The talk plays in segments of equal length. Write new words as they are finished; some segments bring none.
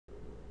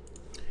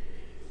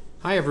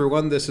Hi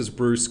everyone, this is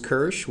Bruce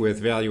Kirsch with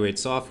Valuate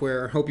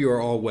Software. Hope you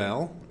are all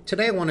well.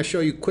 Today I want to show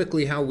you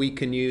quickly how we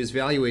can use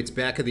Valuate's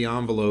back of the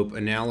envelope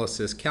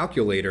analysis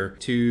calculator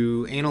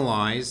to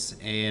analyze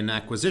an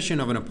acquisition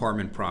of an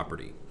apartment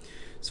property.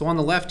 So on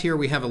the left here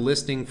we have a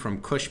listing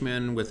from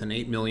Cushman with an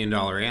 $8 million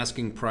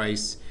asking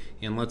price,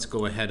 and let's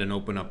go ahead and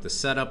open up the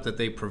setup that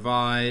they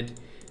provide,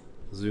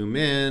 zoom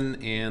in,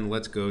 and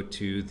let's go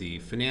to the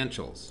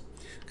financials.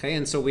 Okay,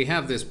 and so we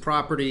have this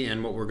property,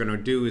 and what we're going to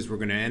do is we're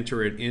going to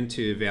enter it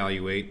into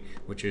Evaluate,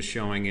 which is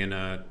showing in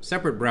a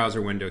separate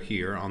browser window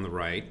here on the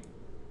right.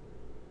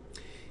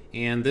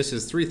 And this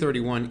is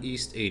 331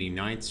 East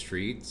 89th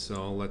Street,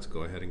 so let's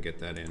go ahead and get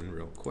that in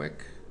real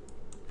quick.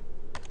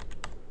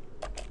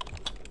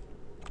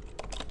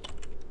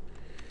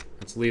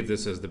 Let's leave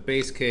this as the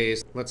base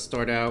case. Let's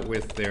start out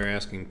with their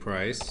asking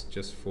price,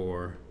 just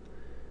for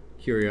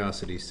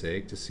curiosity's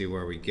sake, to see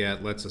where we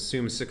get. Let's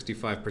assume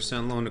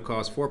 65% loan to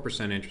cost,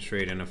 4% interest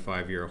rate, and a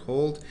 5-year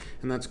hold.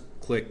 And let's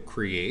click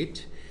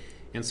Create.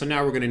 And so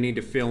now we're going to need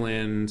to fill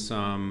in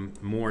some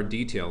more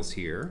details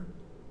here.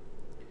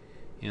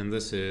 And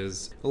this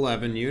is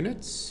 11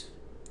 units.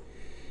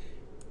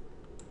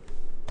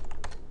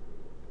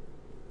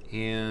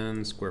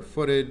 And square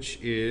footage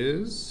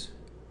is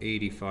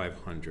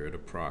 8,500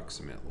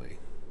 approximately.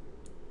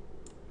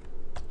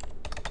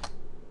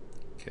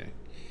 Okay.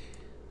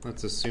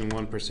 Let's assume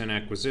 1%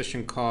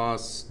 acquisition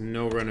costs,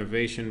 no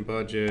renovation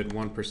budget,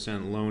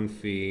 1% loan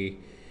fee,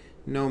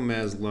 no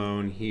mezz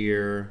loan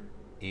here,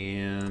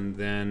 and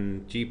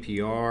then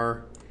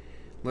GPR.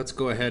 Let's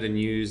go ahead and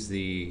use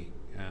the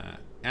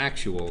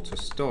actual to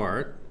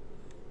start.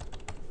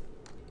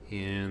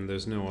 And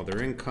there's no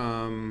other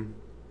income.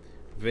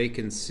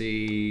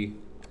 Vacancy,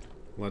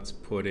 let's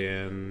put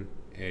in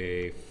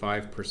a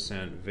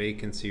 5%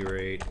 vacancy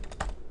rate,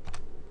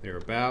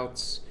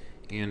 thereabouts.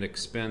 And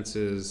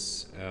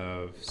expenses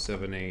of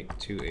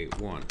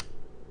 78281.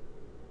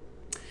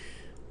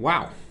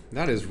 Wow,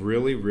 that is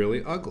really,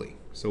 really ugly.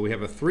 So we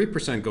have a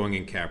 3% going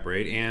in cap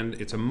rate, and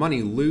it's a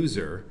money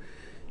loser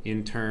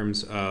in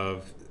terms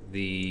of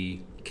the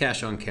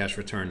cash on cash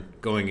return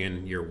going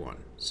in year one.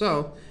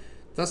 So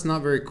that's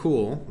not very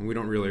cool, and we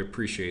don't really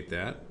appreciate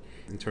that.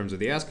 In terms of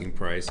the asking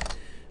price,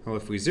 well,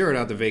 if we zeroed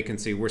out the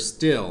vacancy, we're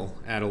still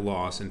at a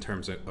loss in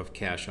terms of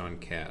cash on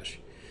cash.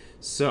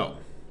 So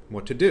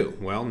what to do?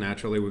 Well,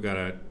 naturally we've got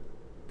to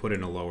put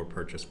in a lower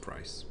purchase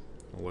price.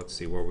 Well, let's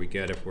see where we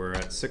get if we're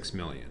at 6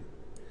 million.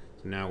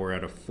 So now we're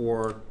at a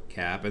 4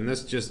 cap, and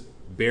this just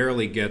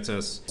barely gets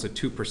us a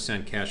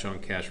 2% cash on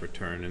cash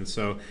return. And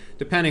so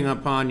depending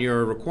upon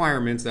your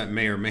requirements, that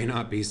may or may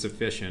not be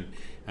sufficient.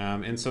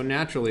 And so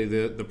naturally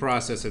the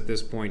process at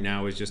this point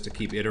now is just to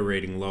keep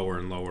iterating lower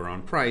and lower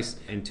on price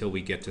until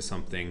we get to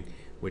something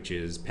which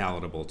is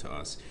palatable to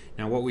us.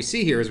 Now what we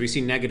see here is we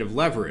see negative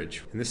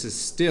leverage, and this is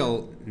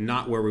still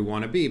not where we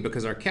want to be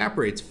because our cap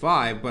rate's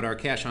 5, but our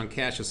cash on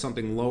cash is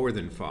something lower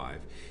than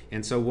 5.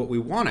 And so what we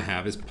want to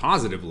have is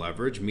positive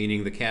leverage,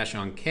 meaning the cash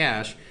on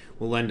cash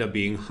will end up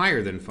being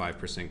higher than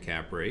 5%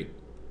 cap rate.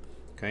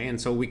 Okay, and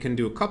so we can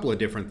do a couple of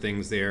different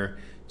things there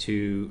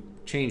to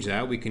change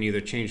that. We can either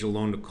change the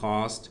loan to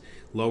cost,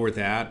 lower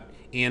that,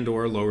 and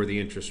or lower the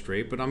interest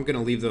rate, but I'm going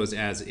to leave those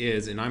as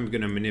is, and I'm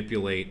going to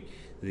manipulate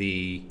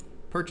the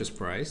purchase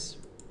price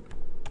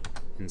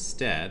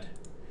instead.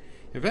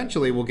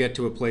 Eventually we'll get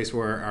to a place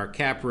where our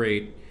cap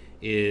rate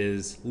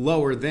is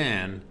lower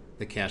than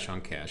the cash on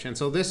cash, and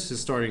so this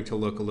is starting to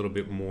look a little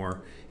bit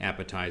more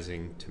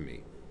appetizing to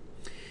me.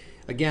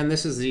 Again,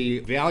 this is the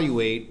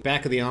Valuate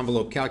back of the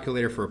envelope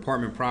calculator for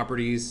apartment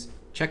properties.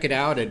 Check it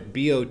out at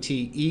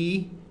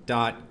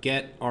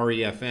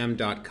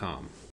bote.getrefm.com.